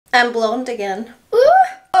I'm blonde again. Ooh.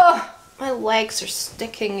 Oh, my legs are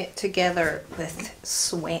sticking together with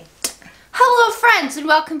sweat. Hello friends and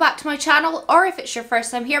welcome back to my channel, or if it's your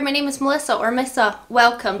first time here, my name is Melissa or Missa.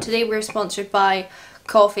 Welcome. Today we're sponsored by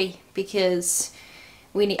coffee because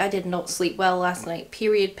I did not sleep well last night.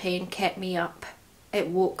 Period pain kept me up. It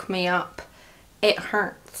woke me up. It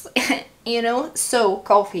hurts. You know? So,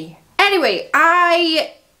 coffee. Anyway,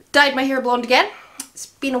 I dyed my hair blonde again. It's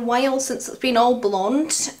been a while since it's been all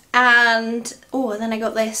blonde, and then I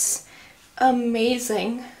got this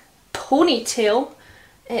amazing ponytail.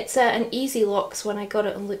 It's an Easy Locks when I got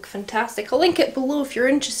it and looked fantastic. I'll link it below if you're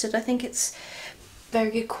interested. I think it's very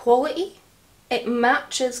good quality. It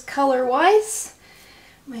matches colour wise.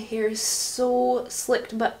 My hair is so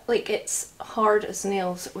slicked, but like it's hard as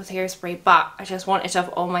nails with hairspray, but I just wanted to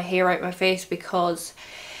have all my hair out my face because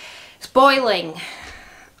it's boiling.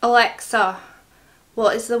 Alexa,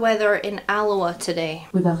 what is the weather in Iowa today?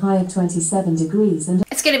 With a high of 27 degrees and...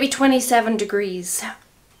 It's going to be 27 degrees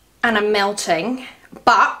and I'm melting,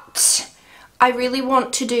 but I really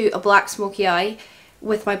want to do a black smoky eye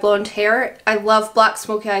with my blonde hair. I love black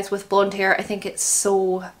smoky eyes with blonde hair. I think it's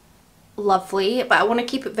so lovely, but I want to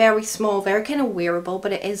keep it very small, very kind of wearable,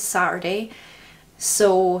 but it is Saturday.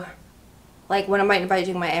 So, like when I'm out and about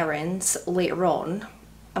doing my errands later on,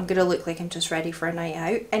 I'm going to look like I'm just ready for a night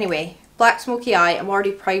out. Anyway, black smoky eye. I'm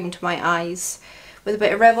already primed my eyes with a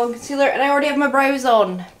bit of Revlon concealer, and I already have my brows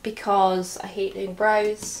on because I hate doing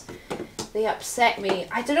brows. They upset me.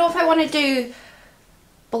 I don't know if I want to do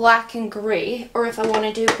black and grey or if I want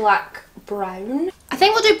to do black brown. I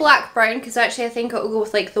think we'll do black brown because actually I think it'll go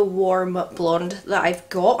with like the warm blonde that I've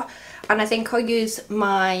got, and I think I'll use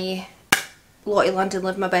my Lottie London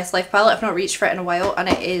Live My Best Life palette. I've not reached for it in a while and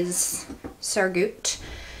it is so good.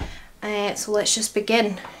 So let's just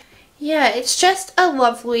begin. Yeah, it's just a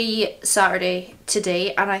lovely Saturday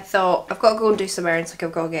today, and I thought I've got to go and do some errands. Like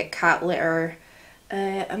I've got to get cat litter.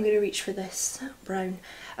 I'm going to reach for this brown.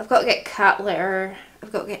 I've got to get cat litter.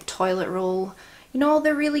 I've got to get toilet roll. You know, all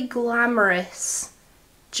the really glamorous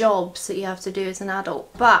jobs that you have to do as an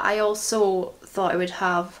adult. But I also thought I would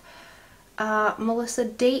have a Melissa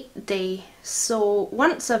date day. So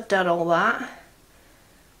once I've done all that,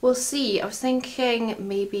 we'll see. I was thinking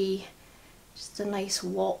maybe just a nice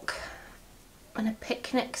walk and a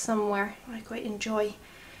picnic somewhere. I quite enjoy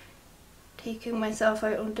taking myself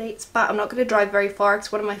out on dates, but I'm not going to drive very far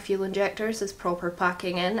because one of my fuel injectors is proper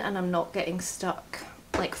packing in and I'm not getting stuck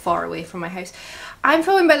like far away from my house. I'm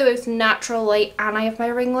filming, by the way, with natural light and I have my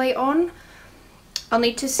ring light on. I'll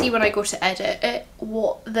need to see when I go to edit it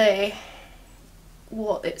what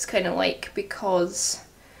it's kind of like, because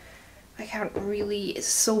I can't really, it's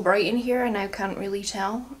so bright in here and I can't really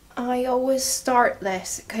tell. I always start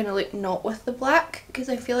this kind of like not with the black because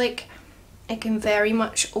I feel like it can very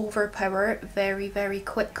much overpower very, very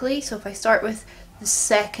quickly. So if I start with the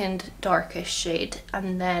second darkest shade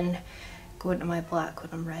and then go into my black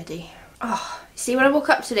when I'm ready. Oh, see, when I woke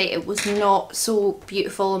up today it was not so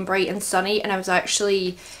beautiful and bright and sunny, and I was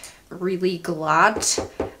actually really glad.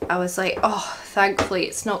 I was like, oh, thankfully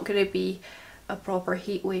it's not going to be a proper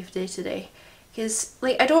heat wave day today, because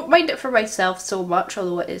like I don't mind it for myself so much,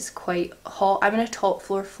 although it is quite hot. I'm in a top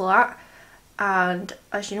floor flat, and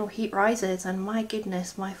as you know, heat rises and my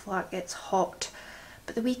goodness, my flat gets hot.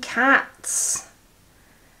 But the wee cats,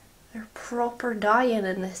 they're proper dying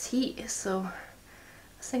in this heat, so I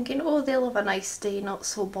was thinking, oh, they'll have a nice day, not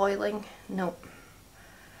so boiling. Nope.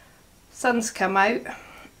 Sun's come out.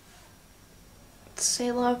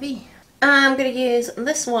 C'est la vie. I'm going to use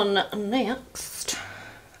this one next.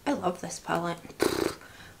 I love this palette.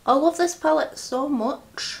 I love this palette so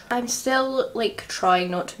much. I'm still like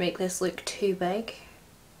trying not to make this look too big.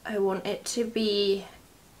 I want it to be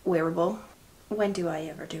wearable. When do I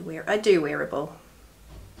ever do wear? I do wearable,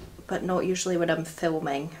 but not usually when I'm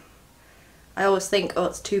filming. I always think, oh,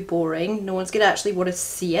 it's too boring. No one's going to actually want to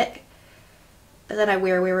see it. But then I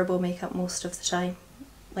wear wearable makeup most of the time.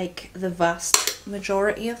 Like the vast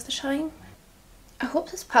majority of the time. I hope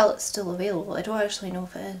this palette's still available. I don't actually know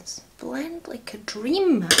if it is. Blend like a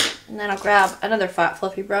dream. And then I'll grab another fat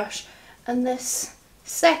fluffy brush and this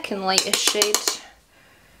second lightest shade.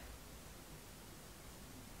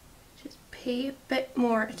 Just pay a bit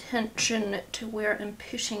more attention to where I'm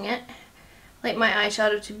pushing it. Like my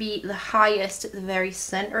eyeshadow to be the highest at the very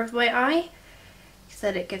centre of my eye, because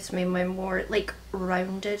then it gives me my more like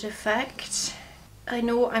rounded effect. I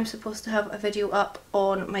know I'm supposed to have a video up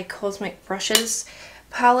on my Cosmic Brushes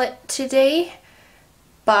palette today,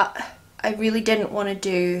 but I really didn't want to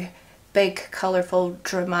do big, colourful,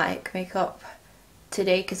 dramatic makeup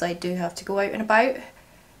today because I do have to go out and about.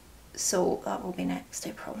 So that will be next,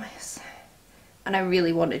 I promise. And I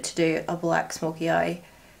really wanted to do a black smoky eye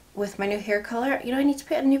with my new hair colour. You know, I need to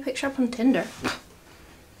put a new picture up on Tinder.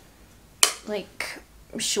 Like,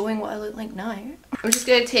 showing what I look like now. I'm just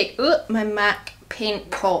going to take my MAC paint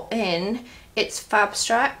pot in. It's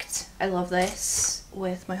FABSTRACT. I love this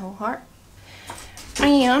with my whole heart.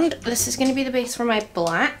 And this is going to be the base for my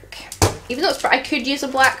black. Even though it's, I could use a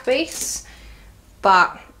black base,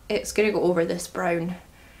 but it's going to go over this brown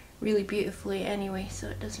really beautifully anyway, so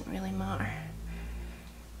it doesn't really matter.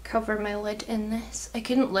 Cover my lid in this. I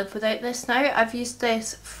couldn't live without this now. I've used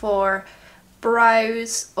this for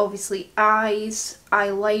brows, obviously eyes,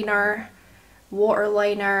 eyeliner,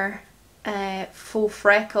 waterliner, faux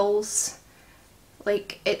freckles.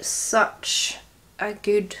 Like, it's such a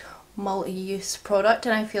good multi-use product,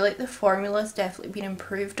 and I feel like the formula's definitely been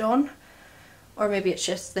improved on. Or maybe it's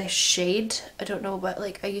just this shade, I don't know, but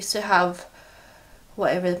like I used to have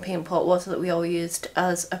whatever the paint pot was that we all used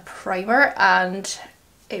as a primer, and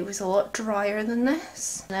it was a lot drier than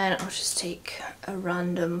this. And then I'll just take a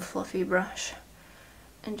random fluffy brush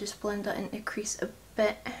and just blend that into the crease a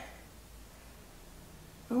bit.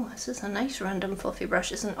 Oh, this is a nice random fluffy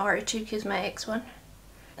brush. It's an Artitude Cosmetics one.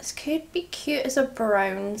 This could be cute as a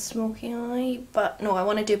brown smoky eye, but no, I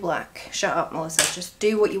want to do black. Shut up, Melissa. Just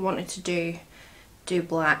do what you wanted to do. Do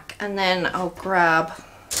black. And then I'll grab,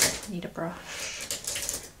 need a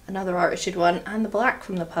brush, another Artitude one, and the black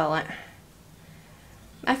from the palette.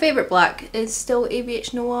 My favourite black is still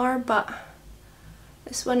ABH Noir, but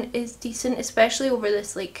this one is decent, especially over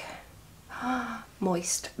this like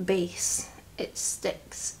moist base. It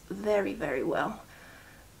sticks very, very well.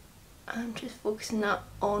 I'm just focusing that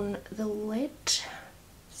on the lid.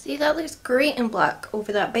 See, that looks great in black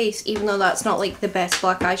over that base, even though that's not like the best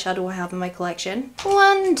black eyeshadow I have in my collection.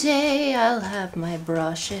 One day I'll have my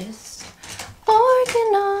brushes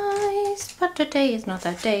organized, but today is not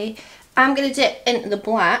that day. I'm going to dip into the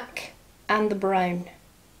black and the brown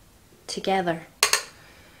together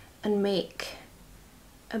and make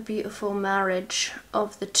a beautiful marriage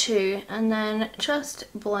of the two, and then just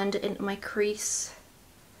blend it into my crease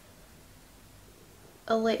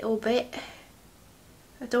a little bit.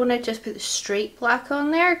 I don't want to just put the straight black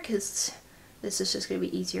on there because this is just going to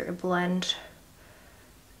be easier to blend.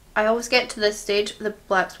 I always get to this stage, the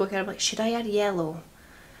black's working, I'm like, should I add yellow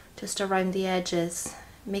just around the edges?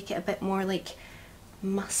 Make it a bit more like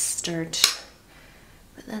mustard.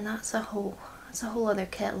 But then that's a whole other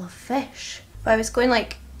kettle of fish. If I was going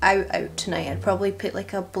like out tonight, I'd probably put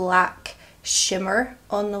like a black shimmer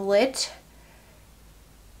on the lid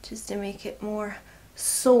just to make it more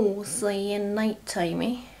soulsy and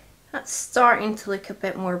nightimey. That's starting to look a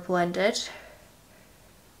bit more blended.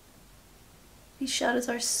 These shadows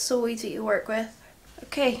are so easy to work with.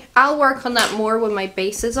 Okay, I'll work on that more when my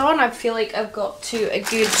base is on. I feel like I've got to a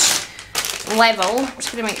good level. I'm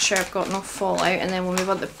just going to make sure I've got no fallout, and then we'll move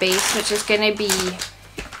on to the base, which is going to be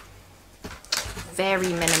very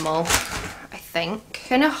minimal, I think.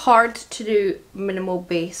 Kind of hard to do minimal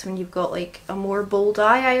base when you've got like a more bold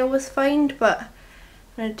eye, I always find, but I'm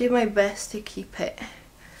going to do my best to keep it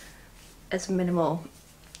as minimal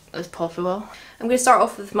as possible. I'm going to start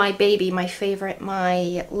off with my baby, my favourite,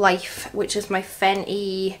 my life, which is my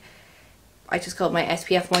Fenty, I just call it my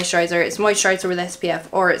SPF moisturiser. It's moisturiser with SPF,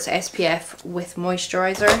 or it's SPF with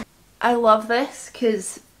moisturiser. I love this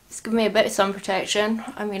because it's giving me a bit of sun protection.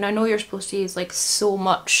 I mean, I know you're supposed to use like so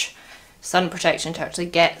much sun protection to actually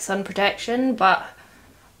get sun protection, but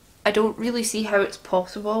I don't really see how it's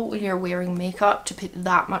possible when you're wearing makeup to put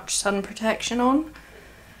that much sun protection on.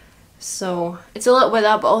 So it's a little bit of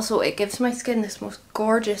that, but also it gives my skin this most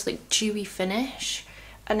gorgeous like dewy finish,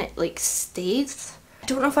 and it like stays. I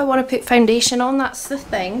don't know if I want to put foundation on, that's the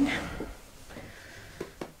thing.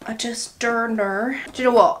 I just don't know. Do you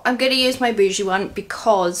know what? I'm going to use my bougie one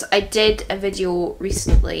because I did a video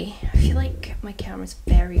recently. I feel like my camera's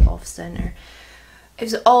very off center. It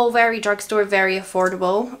was all very drugstore, very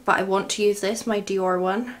affordable, but I want to use this, my DIOR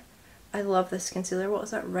one. I love this concealer. What was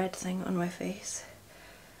that red thing on my face?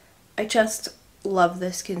 I just love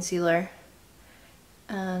this concealer,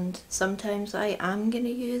 and sometimes I am going to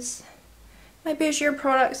use my bougie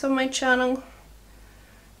products on my channel.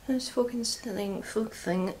 I'm just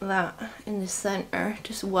focusing that in the centre,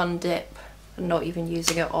 just one dip, and not even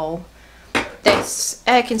using it all. This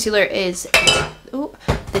concealer is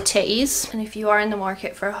the TEASE, and if you are in the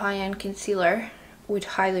market for a high-end concealer, would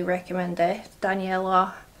highly recommend this.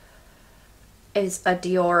 Daniela is a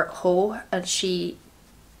DIOR hoe, and she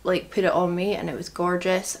like put it on me and it was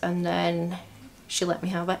gorgeous, and then she let me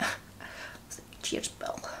have it. Cheers,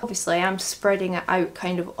 Bill. Obviously I'm spreading it out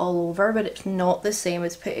kind of all over, but it's not the same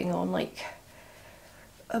as putting on like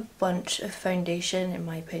a bunch of foundation, in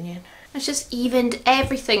my opinion. It's just evened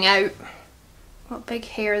everything out. Got big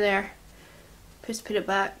hair there. Just put it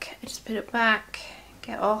back. I just put it back.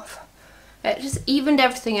 Get off. It just evened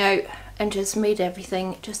everything out and just made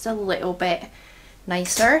everything just a little bit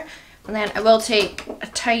nicer. And then I will take a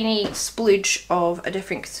tiny splooge of a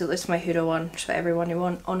different concealer. This is my Huda one, just for everyone who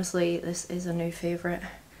wants. Honestly, this is a new favourite.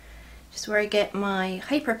 Just where I get my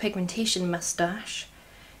hyperpigmentation moustache.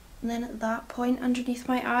 And then at that point underneath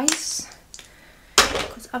my eyes.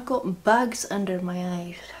 Because I've got bags under my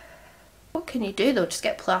eyes. What can you do though? Just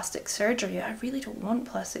get plastic surgery. I really don't want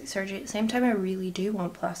plastic surgery. At the same time, I really do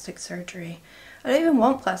want plastic surgery. I don't even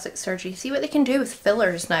want plastic surgery. See what they can do with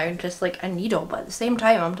fillers now, just like a needle. But at the same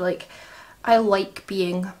time, I'm like, I like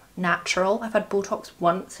being natural. I've had Botox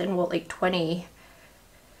once in what, like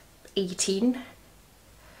 2018,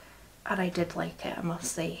 and I did like it, I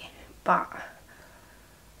must say. But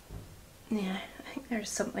yeah, I think there's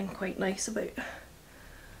something quite nice about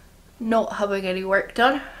not having any work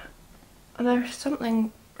done. And there's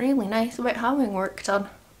something really nice about having work done.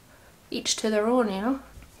 Each to their own, you know.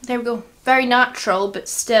 There we go. Very natural, but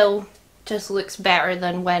still just looks better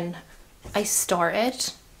than when I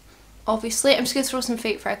started. Obviously, I'm just going to throw some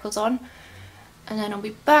fake freckles on. And then I'll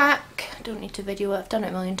be back. I don't need to video it. I've done it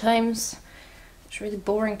a million times. It's really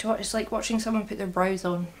boring to watch. It's like watching someone put their brows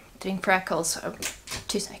on doing freckles.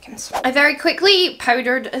 2 seconds. I very quickly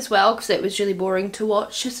powdered as well because it was really boring to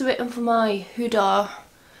watch. Just a bit of my Huda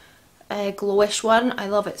Glowish one. I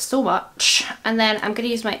love it so much. And then I'm going to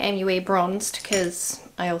use my MUA bronzed because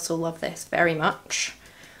I also love this very much.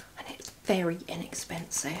 And it's very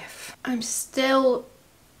inexpensive. I'm still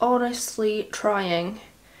honestly trying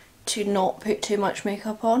to not put too much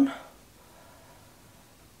makeup on.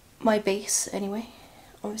 My base anyway.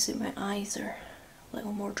 Obviously my eyes are a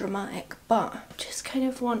little more dramatic, but I just kind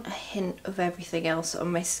of want a hint of everything else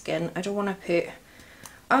on my skin. I don't want to put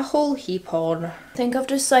a whole heap on. I think I've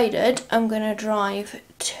decided I'm gonna drive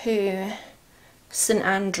to St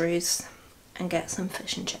Andrews and get some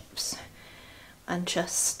fish and chips and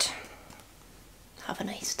just have a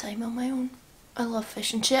nice time on my own. I love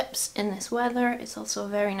fish and chips in this weather. It's also a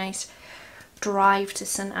very nice drive to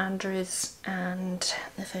St Andrews, and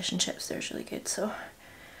the fish and chips there is really good, so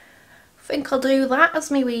I think I'll do that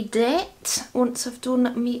as my wee date once I've done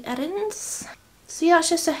my errands. So yeah, that's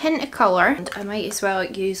just a hint of colour, and I might as well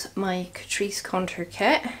use my Catrice contour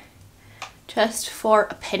kit just for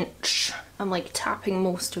a pinch. I'm like tapping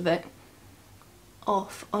most of it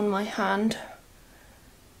off on my hand.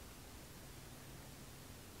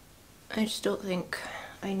 I just don't think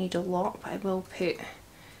I need a lot, but I will put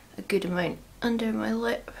a good amount under my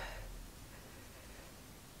lip.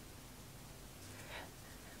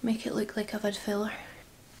 Make it look like I've had filler.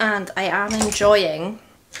 And I am enjoying,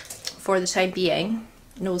 for the time being,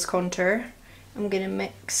 nose contour. I'm going to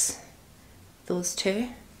mix those two.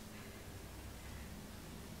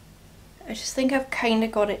 I just think I've kind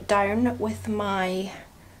of got it down with my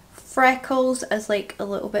freckles as like a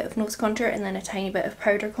little bit of nose contour and then a tiny bit of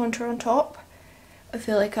powder contour on top. I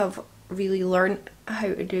feel like I've really learned how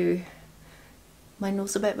to do my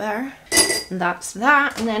nose a bit better. And that's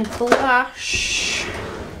that. And then blush.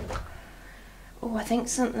 Oh, I think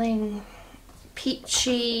something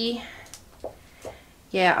peachy.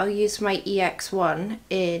 Yeah, I'll use my EX1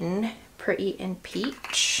 in Pretty in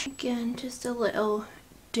Peach. Again, just a little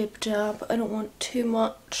dib dab. I don't want too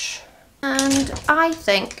much. And I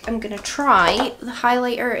think I'm going to try the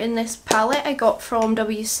highlighter in this palette I got from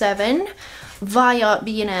W7 via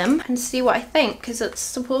B&M and see what I think, because it's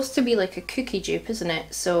supposed to be like a cookie dupe, isn't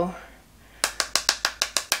it? So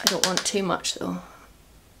I don't want too much though.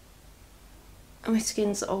 And my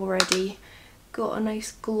skin's already got a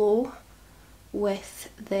nice glow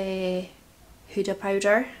with the Huda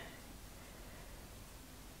powder.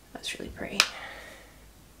 That's really pretty.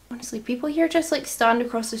 Honestly, people here just like stand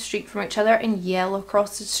across the street from each other and yell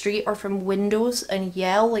across the street, or from windows and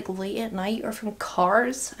yell like late at night, or from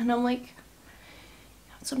cars, and I'm like,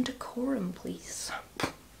 have some decorum please.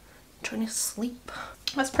 I'm trying to sleep.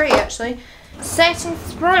 That's pretty actually. Setting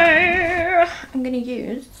spray! I'm gonna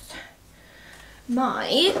use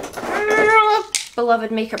my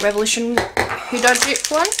beloved Makeup Revolution Huda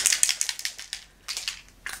dupe one.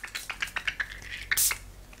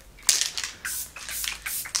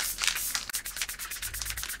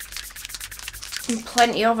 And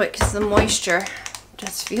plenty of it because the moisture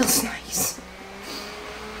just feels nice.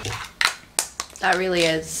 That really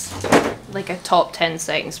is like a top 10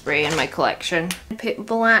 setting spray in my collection. I put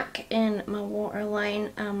black in my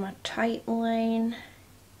waterline and my tight line.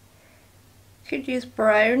 Could use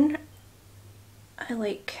brown. I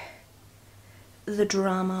like the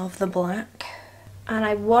drama of the black. And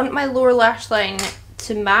I want my lower lash line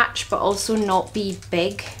to match but also not be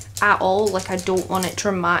big at all. Like, I don't want it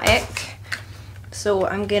dramatic. So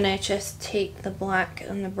I'm gonna just take the black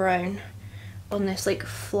and the brown on this like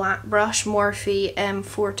flat brush, Morphe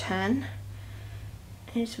M410.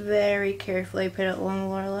 And just very carefully put it along the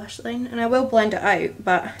lower lash line. And I will blend it out,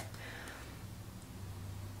 but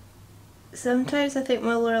sometimes I think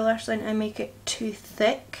my lower lash line, I make it too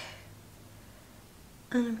thick.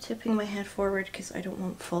 And I'm tipping my head forward because I don't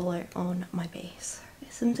want fallout on my base.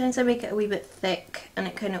 Sometimes I make it a wee bit thick and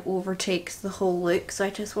it kind of overtakes the whole look, so I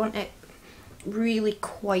just want it really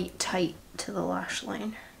quite tight to the lash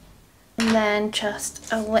line. And then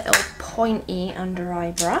just a little pointy under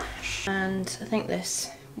eye brush, and I think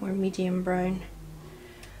this more medium brown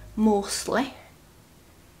mostly.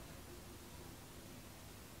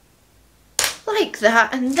 Like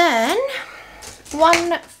that, and then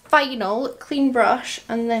one final clean brush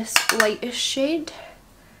and this lightest shade,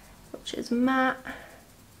 which is matte.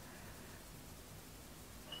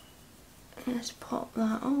 Just pop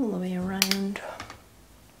that all the way around.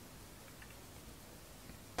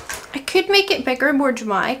 I could make it bigger and more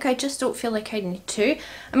dramatic, I just don't feel like I need to.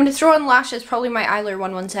 I'm going to throw on lashes, probably my EYLURE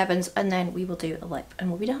 117s, and then we will do a lip and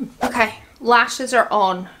we'll be done. Okay, lashes are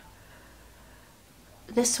on.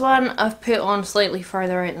 This one I've put on slightly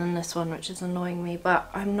further out than this one, which is annoying me, but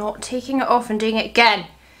I'm not taking it off and doing it again.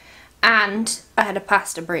 And I had a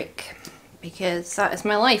pasta break, because that is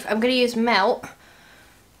my life. I'm going to use Melt,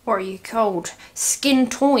 what are you called? Skin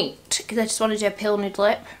Tint, because I just want to do a pale nude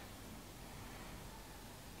lip.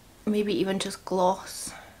 Maybe even just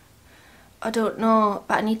gloss. I don't know,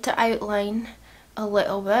 but I need to outline a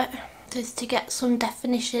little bit just to get some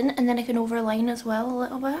definition, and then I can overline as well a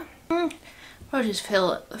little bit. I'll just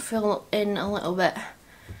fill in a little bit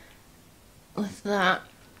with that.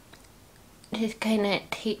 Just kind of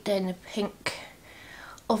take down the pink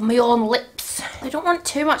of my own lips. I don't want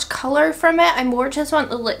too much colour from it. I more just want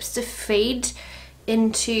the lips to fade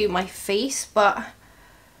into my face, but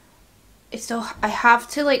it's still, I have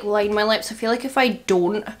to like line my lips. I feel like if I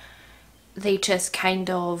don't, they just kind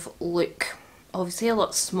of look obviously a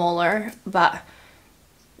lot smaller, but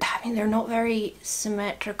I mean they're not very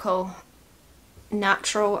symmetrical,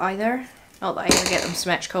 natural either. Not that I ever get them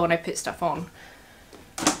symmetrical when I put stuff on.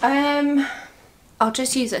 I'll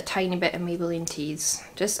just use a tiny bit of Maybelline Tease,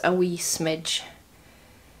 just a wee smidge,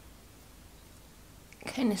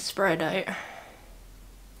 kind of spread out.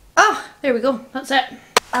 Ah, there we go, that's it.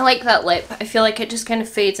 I like that lip. I feel like it just kind of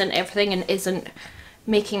fades in everything and isn't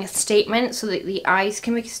making a statement, so that the eyes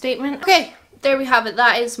can make a statement. Okay, there we have it.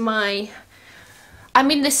 That is my, I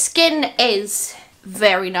mean the skin is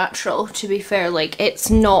very natural, to be fair. Like,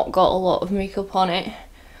 it's not got a lot of makeup on it at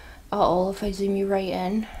all. If I zoom you right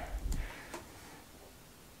in,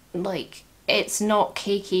 like, it's not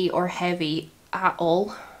cakey or heavy at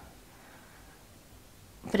all,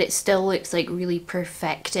 but it still looks like really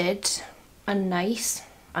perfected and nice,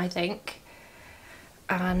 I think.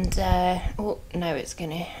 And oh, now it's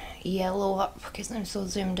gonna yellow up because I'm so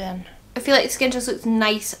zoomed in. I feel like the skin just looks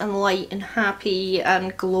nice and light and happy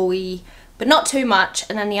and glowy, but not too much.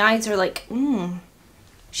 And then the eyes are like,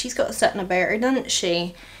 she's got something about her, doesn't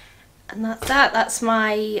she? And that's that. That's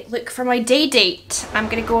my look for my day date. I'm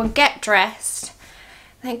gonna go and get dressed,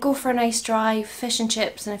 then go for a nice drive, fish and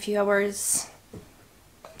chips in a few hours,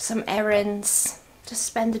 some errands, just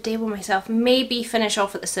spend the day with myself, maybe finish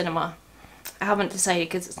off at the cinema. I haven't decided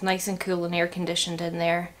because it's nice and cool and air conditioned in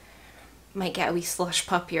there. Might get a wee slush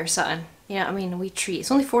puppy or something, you know what I mean, a wee treat.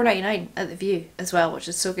 It's only $4.99 at the View as well, which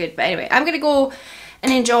is so good. But anyway, I'm gonna go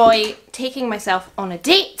and enjoy taking myself on a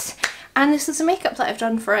date, and this is the makeup that I've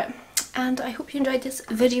done for it. And I hope you enjoyed this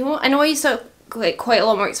video. I know I used to like quite a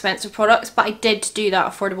lot more expensive products, but I did do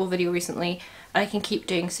that affordable video recently, and I can keep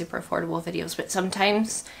doing super affordable videos, but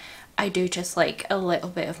sometimes I do just like a little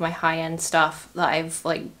bit of my high-end stuff that I've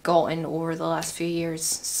like gotten over the last few years.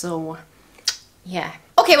 So yeah.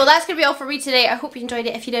 Okay, well that's going to be all for me today. I hope you enjoyed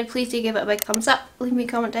it. If you did, please do give it a big thumbs up. Leave me a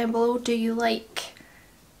comment down below. Do you like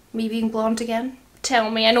me being blonde again?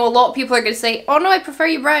 Tell me. I know a lot of people are going to say, oh no, I prefer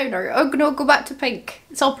you brown, or oh no, go back to pink.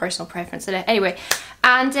 It's all personal preference, isn't it? Anyway,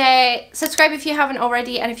 and subscribe if you haven't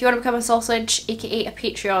already, and if you want to become a sausage, aka a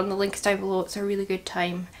Patreon, the link is down below. It's a really good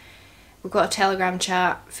time. We've got a Telegram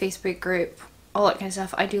chat, Facebook group, all that kind of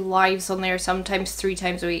stuff. I do lives on there sometimes 3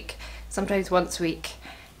 times a week, sometimes once a week.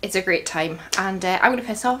 It's a great time, and I'm going to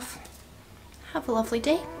piss off. have a lovely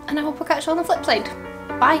day, and I hope I'll catch you on the flip side.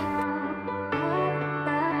 Bye!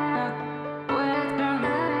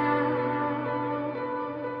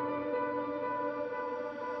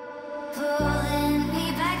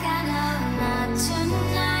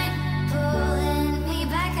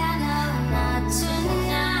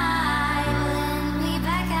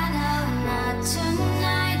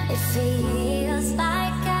 Feel